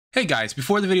Hey guys,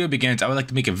 before the video begins, I would like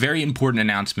to make a very important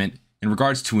announcement in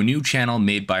regards to a new channel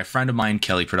made by a friend of mine,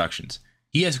 Kelly Productions.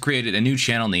 He has created a new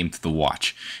channel named The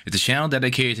Watch. It's a channel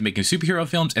dedicated to making superhero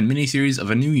films and miniseries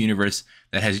of a new universe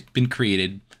that has been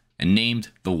created and named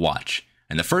The Watch.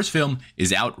 And the first film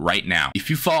is out right now. If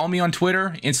you follow me on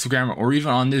Twitter, Instagram, or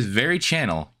even on this very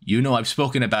channel, you know I've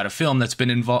spoken about a film that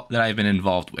I've been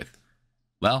involved with.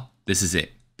 Well, this is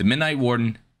it. The Midnight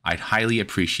Warden. I'd highly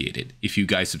appreciate it if you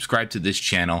guys subscribe to this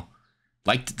channel,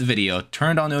 liked the video,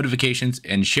 turned on notifications,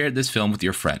 and shared this film with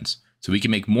your friends so we can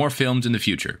make more films in the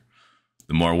future.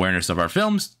 The more awareness of our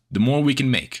films, the more we can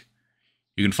make.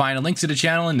 You can find a link to the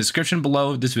channel in the description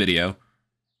below this video,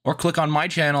 or click on my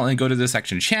channel and go to the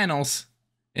section Channels,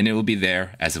 and it will be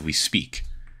there as we speak.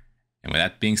 And with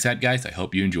that being said, guys, I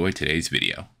hope you enjoyed today's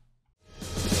video.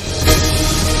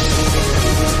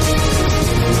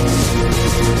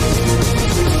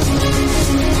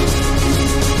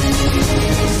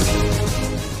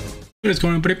 What is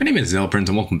going on, everybody? My name is ZealetPrince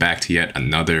and welcome back to yet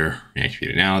another reaction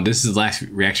video. Now, this is the last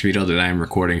reaction video that I'm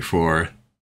recording for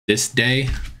this day.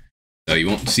 So you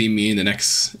won't see me in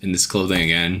this clothing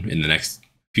again in the next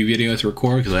few videos to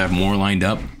record because I have more lined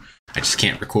up. I just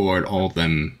can't record all of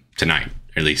them tonight,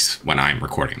 or at least when I'm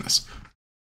recording this.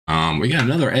 We got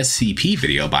another SCP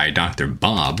video by Dr.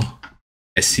 Bob.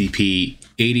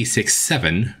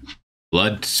 SCP-867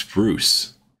 Blood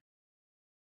Spruce.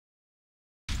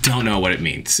 Don't know what it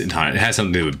means. It has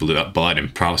something to do with blood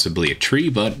and possibly a tree,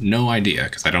 but no idea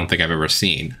because I don't think I've ever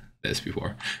seen this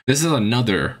before. This is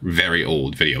another very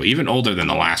old video, even older than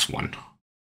the last one.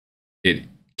 It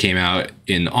came out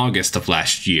in August of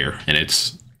last year and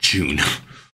it's June.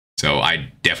 So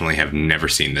I definitely have never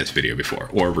seen this video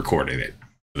before or recorded it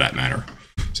for that matter.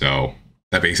 So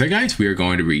that being said, guys, we are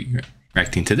going to be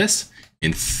reacting to this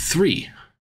in 3,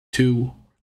 2,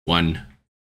 1,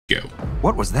 go.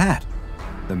 What was that?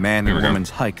 The man and woman's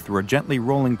hike through a gently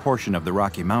rolling portion of the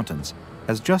Rocky Mountains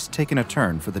has just taken a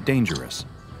turn for the dangerous.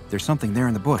 There's something there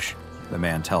in the bush, the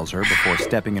man tells her before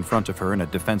stepping in front of her in a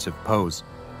defensive pose.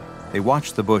 They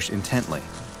watch the bush intently.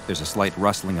 There's a slight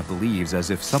rustling of the leaves as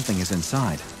if something is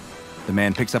inside. The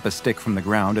man picks up a stick from the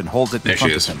ground and holds it in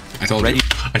front of him. I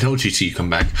told you she'd come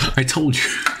back. I told you.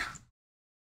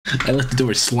 I left the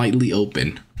door slightly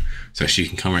open so she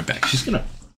can come right back. She's gonna...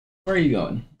 Where are you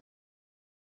going?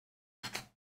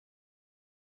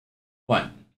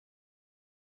 What?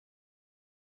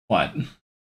 What? You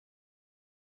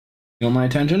want my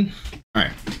attention?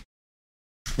 Alright.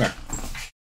 Come here.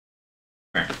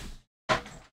 Come here.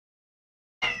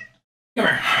 Come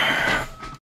here.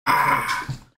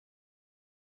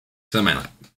 Sit on my lap.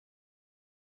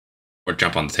 Or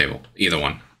jump on the table. Either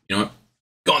one. You know what?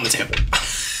 Go on the table.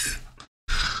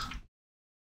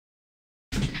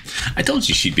 I told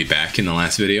you she'd be back in the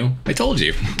last video. I told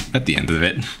you at the end of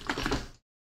it.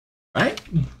 Right?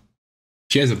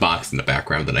 She has a box in the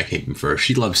background that I came for.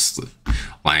 She loves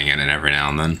lying in it every now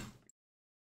and then.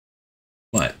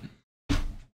 What?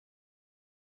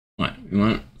 What? You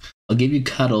want? I'll give you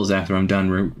cuddles after I'm done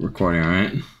recording,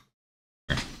 alright?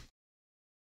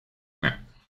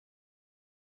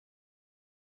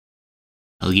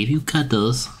 I'll give you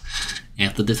cuddles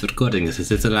after this recording. This is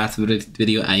the last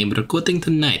video I am recording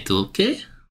tonight, okay?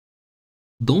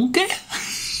 Donkey?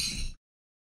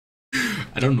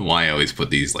 I don't know why I always put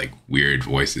these like weird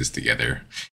voices together.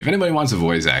 If anybody wants a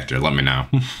voice actor, let me know.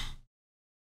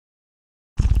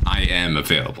 I am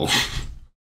available.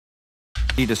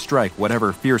 Need to strike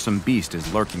whatever fearsome beast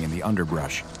is lurking in the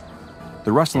underbrush.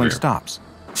 The rustling stops,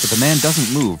 but the man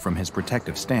doesn't move from his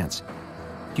protective stance.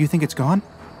 Do you think it's gone?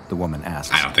 The woman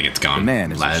asks. I don't think it's gone. The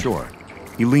man isn't sure.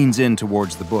 He leans in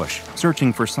towards the bush,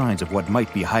 searching for signs of what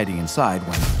might be hiding inside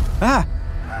when... Ah!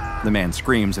 The man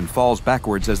screams and falls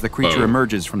backwards as the creature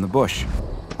emerges from the bush.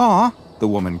 Aw, the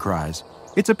woman cries.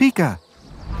 It's a pika.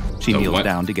 She kneels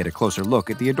down to get a closer look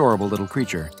at the adorable little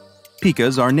creature.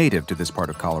 Pikas are native to this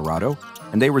part of Colorado,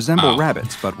 and they resemble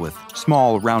rabbits, but with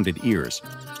small, rounded ears.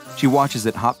 She watches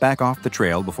it hop back off the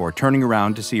trail before turning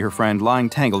around to see her friend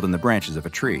lying tangled in the branches of a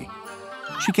tree.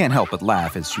 She can't help but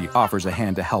laugh as she offers a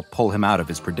hand to help pull him out of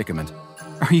his predicament.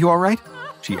 Are you all right?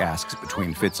 She asks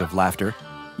between fits of laughter.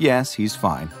 Yes, he's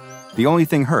fine. The only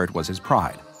thing hurt was his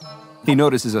pride. He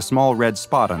notices a small red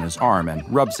spot on his arm and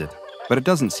rubs it, but it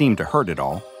doesn't seem to hurt at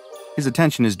all. His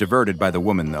attention is diverted by the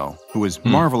woman, though, who is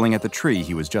marveling at the tree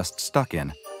he was just stuck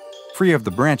in. Free of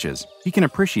the branches, he can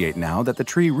appreciate now that the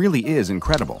tree really is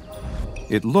incredible.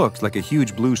 It looked like a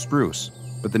huge blue spruce,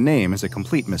 but the name is a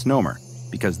complete misnomer,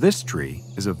 because this tree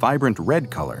is a vibrant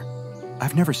red color.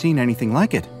 I've never seen anything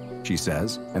like it, she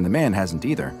says, and the man hasn't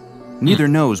either. Neither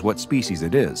knows what species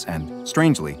it is, and,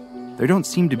 strangely, There don't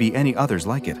seem to be any others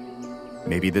like it.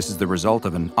 Maybe this is the result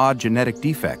of an odd genetic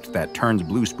defect that turns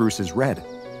blue spruces red.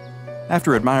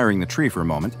 After admiring the tree for a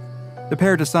moment, the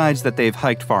pair decides that they've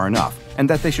hiked far enough and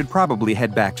that they should probably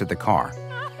head back to the car.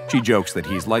 She jokes that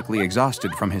he's likely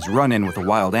exhausted from his run-in with a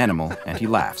wild animal, and he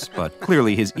laughs, but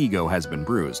clearly his ego has been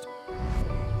bruised.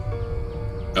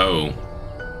 Oh.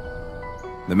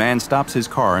 The man stops his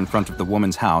car in front of the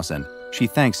woman's house, and she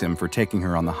thanks him for taking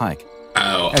her on the hike.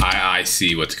 Oh, I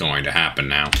see what's going to happen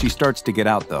now. She starts to get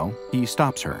out, though. He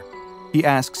stops her. He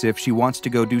asks if she wants to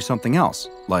go do something else,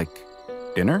 like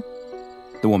dinner?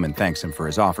 The woman thanks him for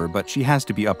his offer, but she has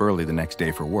to be up early the next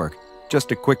day for work.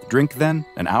 Just a quick drink then?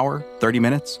 An hour? 30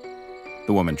 minutes?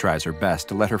 The woman tries her best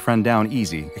to let her friend down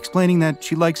easy, explaining that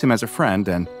she likes him as a friend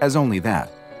and as only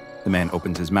that. The man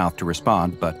opens his mouth to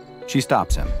respond, but she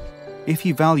stops him. If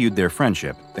he valued their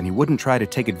friendship, then he wouldn't try to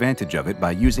take advantage of it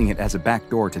by using it as a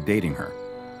backdoor to dating her.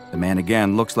 The man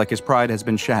again looks like his pride has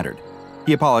been shattered.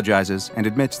 He apologizes and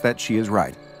admits that she is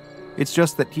right. It's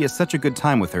just that he has such a good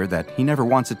time with her that he never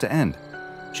wants it to end.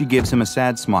 She gives him a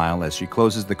sad smile as she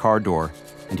closes the car door,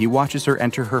 and he watches her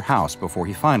enter her house before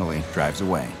he finally drives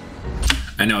away.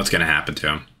 I know what's going to happen to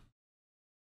him.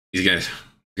 He's going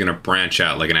to branch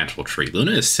out like an actual tree.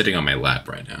 Luna is sitting on my lap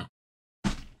right now.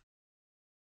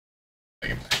 I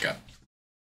can back up.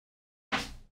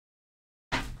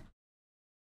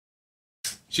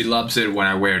 She loves it when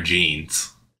I wear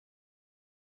jeans.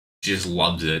 She just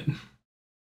loves it.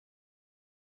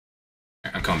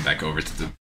 I'm coming back over to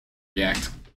the react.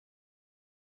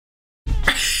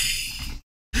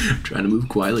 I'm trying to move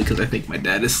quietly because I think my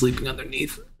dad is sleeping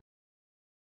underneath.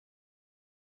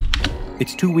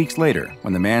 It's 2 weeks later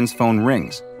when the man's phone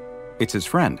rings. It's his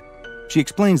friend. She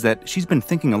explains that she's been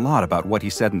thinking a lot about what he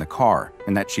said in the car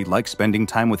and that she likes spending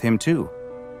time with him too.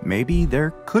 Maybe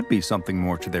there could be something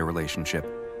more to their relationship.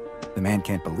 The man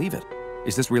can't believe it.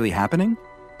 Is this really happening?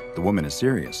 The woman is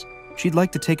serious. She'd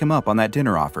like to take him up on that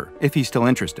dinner offer, if he's still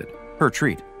interested. Her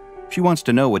treat. She wants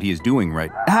to know what he is doing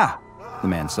right. Ah! The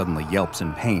man suddenly yelps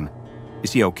in pain.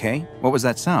 Is he okay? What was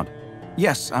that sound?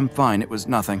 Yes, I'm fine. It was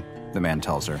nothing, the man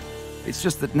tells her. It's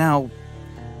just that now's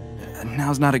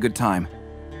not a good time.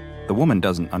 The woman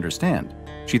doesn't understand.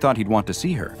 She thought he'd want to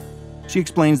see her. She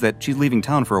explains that she's leaving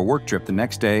town for a work trip the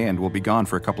next day and will be gone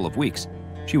for a couple of weeks.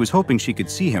 She was hoping she could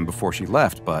see him before she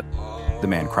left, but the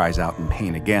man cries out in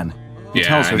pain again. He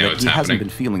tells her that he hasn't been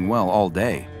feeling well all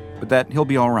day, but that he'll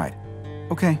be all right.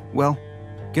 Okay, well,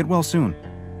 get well soon.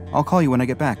 I'll call you when I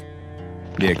get back.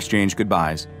 They exchange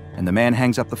goodbyes, and the man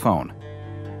hangs up the phone.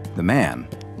 The man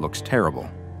looks terrible.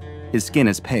 His skin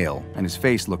is pale, and his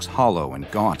face looks hollow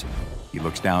and gaunt. He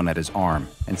looks down at his arm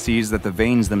and sees that the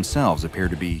veins themselves appear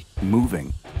to be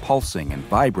moving, pulsing, and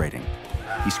vibrating.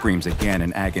 He screams again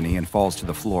in agony and falls to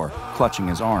the floor, clutching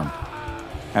his arm.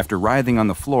 After writhing on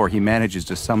the floor, he manages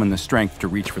to summon the strength to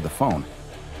reach for the phone.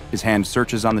 His hand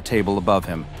searches on the table above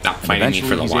him, and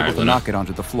eventually he's able to knock it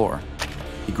onto the floor.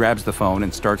 He grabs the phone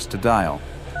and starts to dial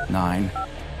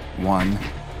 911.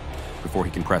 Before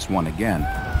he can press 1 again,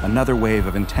 another wave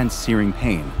of intense searing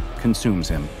pain consumes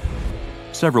him.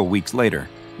 Several weeks later,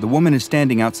 the woman is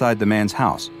standing outside the man's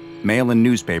house. Mail and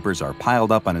newspapers are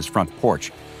piled up on his front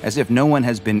porch, as if no one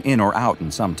has been in or out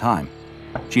in some time.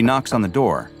 She knocks on the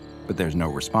door, but there's no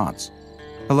response.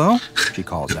 Hello? She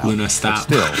calls out. Luna, stop.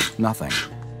 But still, nothing.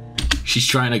 She's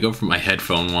trying to go for my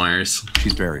headphone wires.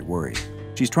 She's very worried.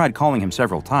 She's tried calling him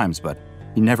several times, but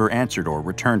he never answered or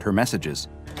returned her messages.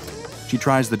 She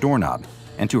tries the doorknob,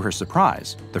 and to her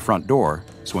surprise, the front door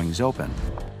swings open.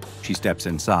 She steps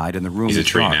inside, and the room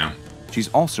is dark. Now. She's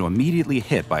also immediately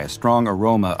hit by a strong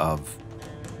aroma of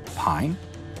pine?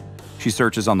 She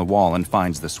searches on the wall and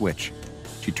finds the switch.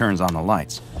 She turns on the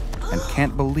lights and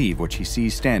can't believe what she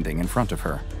sees standing in front of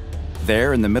her.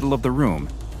 There, in the middle of the room,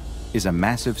 is a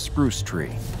massive spruce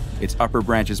tree, its upper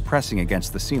branches pressing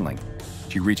against the ceiling.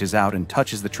 She reaches out and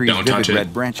touches the tree's vivid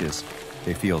red branches.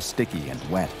 They feel sticky and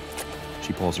wet.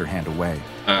 She pulls her hand away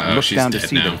and looks down to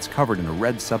see that it's covered in a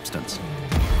red substance.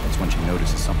 That's when she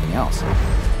notices something else.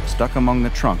 Stuck among the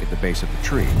trunk at the base of the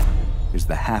tree is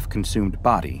the half-consumed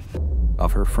body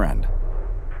of her friend.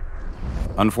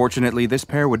 Unfortunately, this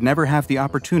pair would never have the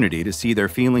opportunity to see their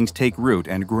feelings take root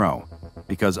and grow,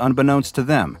 because unbeknownst to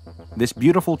them, this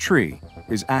beautiful tree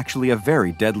is actually a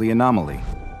very deadly anomaly,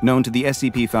 known to the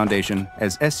SCP Foundation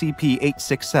as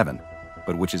SCP-867,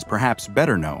 but which is perhaps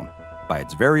better known by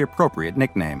its very appropriate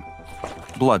nickname,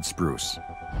 Blood Spruce.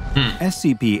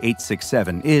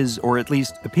 SCP-867 is, or at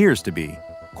least appears to be,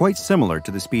 quite similar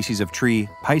to the species of tree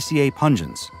Pisceae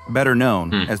pungens, better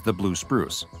known as the blue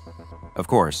spruce. Of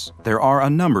course, there are a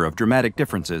number of dramatic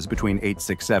differences between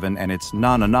 867 and its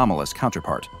non-anomalous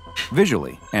counterpart.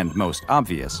 Visually, and most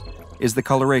obvious, is the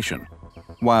coloration.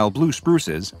 While blue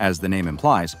spruces, as the name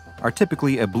implies, are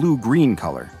typically a blue-green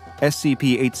color,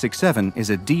 SCP-867 is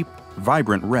a deep,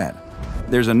 vibrant red.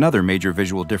 There's another major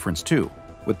visual difference too,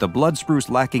 with the blood spruce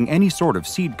lacking any sort of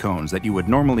seed cones that you would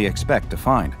normally expect to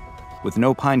find. With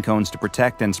no pine cones to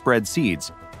protect and spread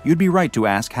seeds, you'd be right to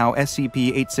ask how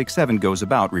SCP-867 goes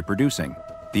about reproducing.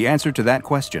 The answer to that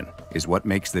question is what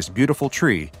makes this beautiful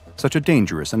tree such a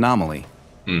dangerous anomaly.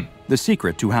 The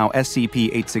secret to how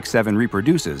SCP-867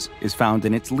 reproduces is found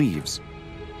in its leaves.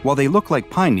 While they look like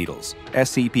pine needles,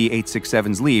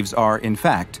 SCP-867's leaves are, in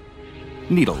fact,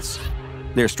 needles.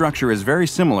 Their structure is very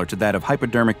similar to that of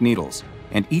hypodermic needles,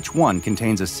 and each one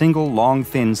contains a single long,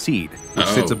 thin seed, which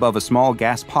sits above a small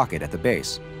gas pocket at the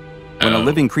base. When a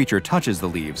living creature touches the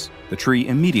leaves, the tree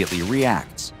immediately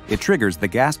reacts. It triggers the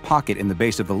gas pocket in the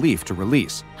base of the leaf to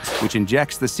release, which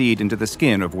injects the seed into the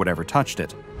skin of whatever touched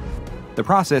it. The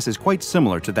process is quite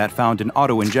similar to that found in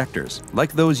auto-injectors,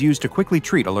 like those used to quickly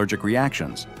treat allergic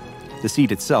reactions. The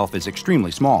seed itself is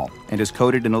extremely small and is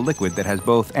coated in a liquid that has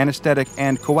both anesthetic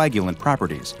and coagulant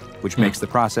properties, which makes the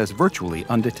process virtually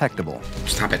undetectable.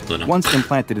 Stop it, Luna. Once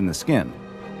implanted in the skin,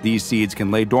 these seeds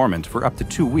can lay dormant for up to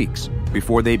 2 weeks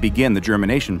before they begin the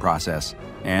germination process,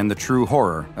 and the true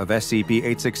horror of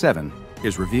SCP-867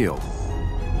 is revealed.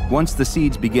 Once the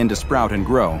seeds begin to sprout and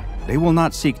grow, they will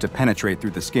not seek to penetrate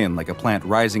through the skin like a plant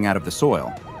rising out of the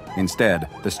soil. Instead,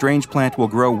 the strange plant will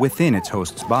grow within its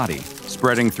host's body,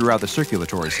 spreading throughout the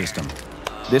circulatory system.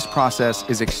 This process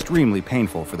is extremely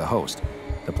painful for the host.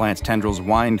 The plant's tendrils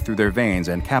wind through their veins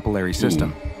and capillary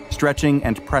system, stretching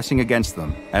and pressing against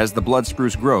them as the blood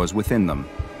spruce grows within them.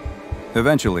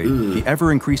 Eventually, the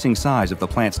ever-increasing size of the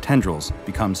plant's tendrils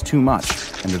becomes too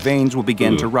much, and the veins will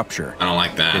begin to rupture. I don't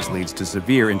like that. This leads to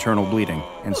severe internal bleeding,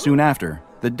 and soon after,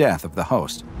 the death of the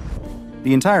host.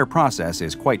 The entire process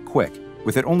is quite quick,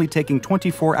 with it only taking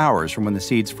 24 hours from when the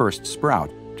seeds first sprout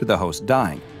to the host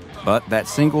dying. But that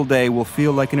single day will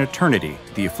feel like an eternity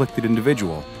to the afflicted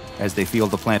individual as they feel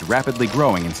the plant rapidly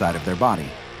growing inside of their body.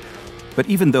 But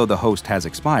even though the host has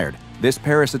expired, this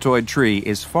parasitoid tree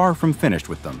is far from finished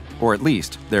with them, or at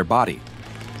least their body.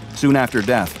 Soon after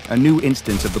death, a new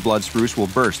instance of the blood spruce will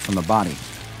burst from the body.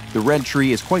 The red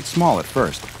tree is quite small at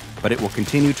first, but it will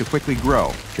continue to quickly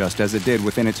grow, just as it did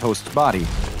within its host's body,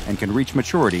 and can reach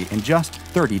maturity in just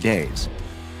 30 days.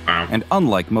 And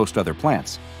unlike most other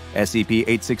plants,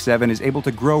 SCP-867 is able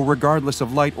to grow regardless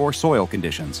of light or soil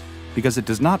conditions, because it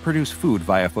does not produce food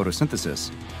via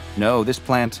photosynthesis. No, this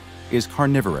plant is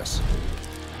carnivorous.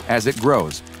 As it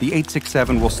grows, the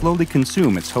 867 will slowly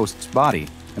consume its host's body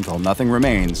until nothing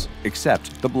remains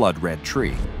except the blood-red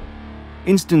tree.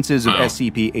 Instances of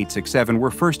SCP-867 were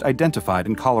first identified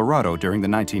in Colorado during the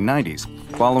 1990s,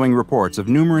 following reports of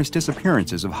numerous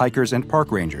disappearances of hikers and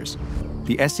park rangers.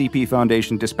 The SCP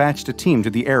Foundation dispatched a team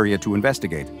to the area to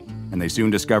investigate, and they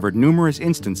soon discovered numerous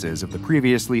instances of the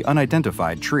previously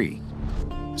unidentified tree.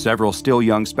 Several still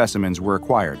young specimens were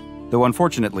acquired, though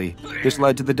unfortunately, this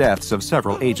led to the deaths of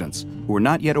several agents who were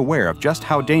not yet aware of just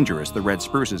how dangerous the red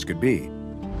spruces could be.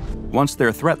 Once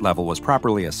their threat level was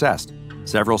properly assessed,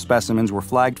 several specimens were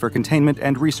flagged for containment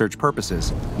and research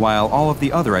purposes, while all of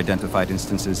the other identified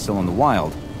instances still in the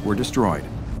wild were destroyed.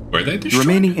 Were they destroyed? The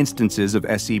remaining instances of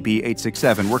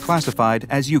SCP-867 were classified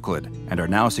as Euclid and are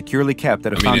now securely kept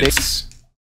at a foundation. It's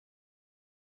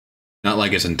not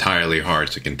like it's entirely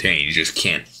hard to contain. You just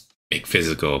can't make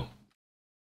physical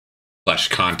flesh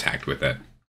contact with it.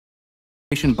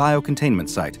 Biocontainment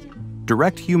site.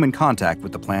 Direct human contact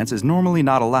with the plants is normally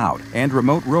not allowed, and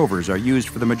remote rovers are used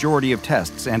for the majority of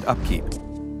tests and upkeep.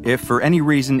 If for any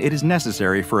reason it is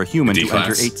necessary for a human to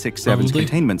enter 867's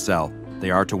containment cell, they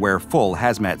are to wear full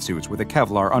hazmat suits with a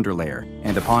Kevlar underlayer,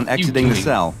 and upon exiting the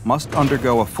cell, must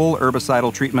undergo a full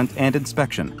herbicidal treatment and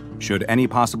inspection. Should any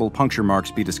possible puncture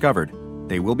marks be discovered,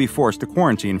 they will be forced to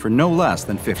quarantine for no less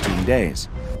than 15 days.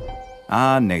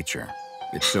 Ah, nature.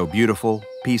 It's so beautiful,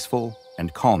 peaceful,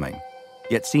 and calming,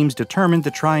 yet seems determined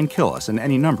to try and kill us in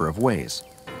any number of ways.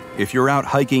 If you're out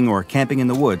hiking or camping in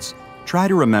the woods, try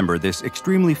to remember this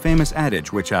extremely famous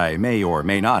adage which I may or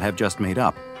may not have just made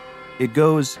up. It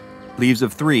goes, leaves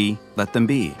of 3, let them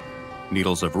be.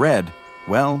 Needles of red,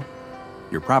 well,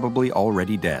 you're probably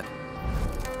already dead.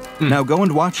 Now go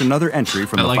and watch another entry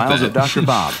from the files of Dr.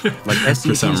 Bob, like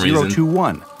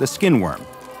SCP-021, the skin worm,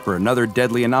 for another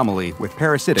deadly anomaly with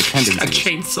parasitic tendencies. A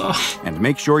chainsaw. And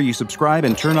make sure you subscribe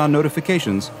and turn on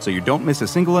notifications so you don't miss a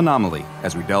single anomaly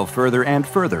as we delve further and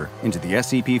further into the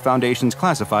SCP Foundation's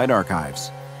classified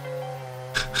archives.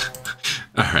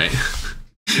 All right.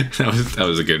 That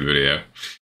was a good video.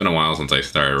 It's been a while since I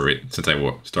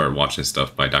started watching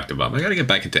stuff by Dr. Bob. I gotta get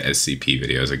back into SCP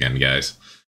videos again, guys.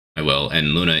 I will. And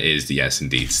Luna is, yes,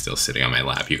 indeed, still sitting on my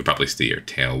lap. You could probably see her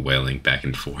tail wailing back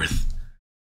and forth.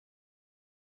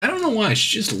 I don't know why.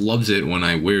 She just loves it when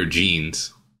I wear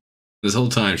jeans. This whole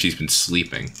time she's been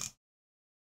sleeping.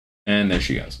 And there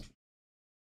she goes.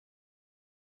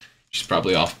 She's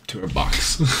probably off to her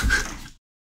box.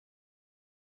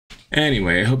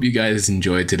 Anyway, I hope you guys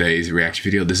enjoyed today's reaction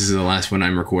video. This is the last one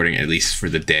I'm recording, at least for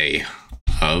the day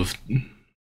of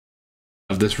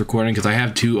this recording, because I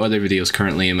have 2 other videos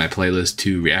currently in my playlist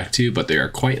to react to, but they are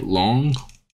quite long,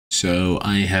 so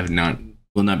I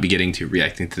will not be getting to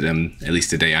reacting to them, at least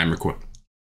today. I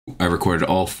recorded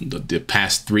all the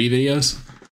past 3 videos.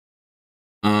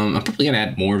 I'm probably gonna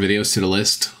add more videos to the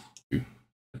list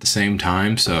at the same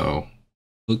time, so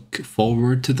look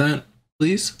forward to that,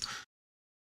 please.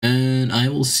 And I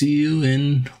will see you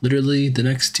in literally the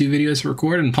next 2 videos to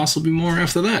record, and possibly more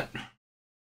after that.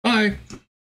 Bye!